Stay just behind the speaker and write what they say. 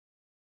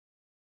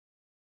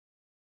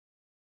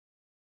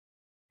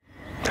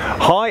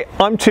Hi,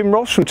 I'm Tim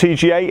Ross from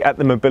TGA at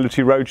the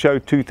Mobility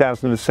Roadshow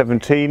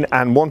 2017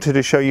 and wanted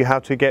to show you how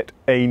to get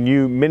a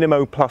new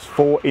Minimo Plus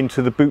 4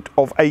 into the boot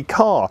of a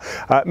car.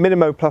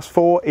 Minimo Plus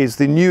 4 is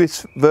the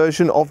newest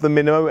version of the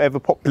Minimo ever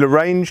popular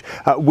range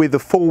with a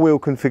four-wheel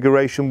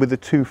configuration with the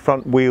two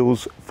front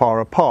wheels far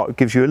apart. It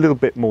gives you a little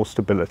bit more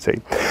stability.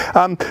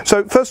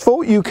 So first of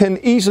all, you can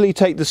easily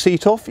take the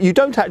seat off. You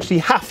don't actually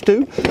have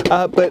to,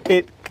 but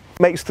it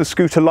makes the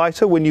scooter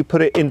lighter when you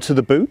put it into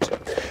the boot.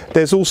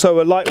 There's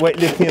also a lightweight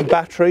lithium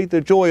battery. The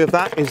joy of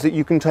that is that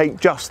you can take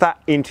just that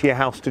into your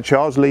house to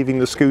charge, leaving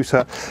the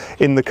scooter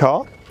in the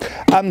car.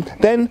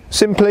 Then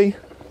simply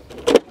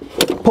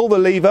pull the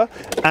lever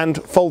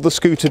and fold the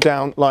scooter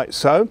down like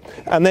so,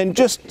 and then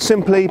just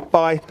simply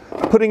by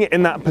putting it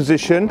in that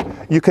position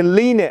you can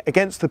lean it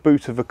against the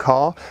boot of a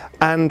car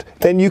and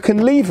then you can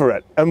lever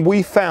it, and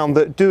we found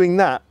that doing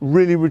that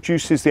really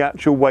reduces the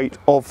actual weight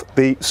of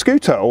the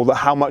scooter, or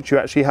how much you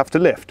actually have to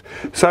lift.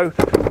 So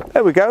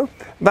there we go,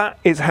 that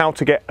is how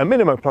to get a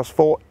Minimo Plus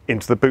 4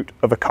 into the boot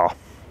of a car.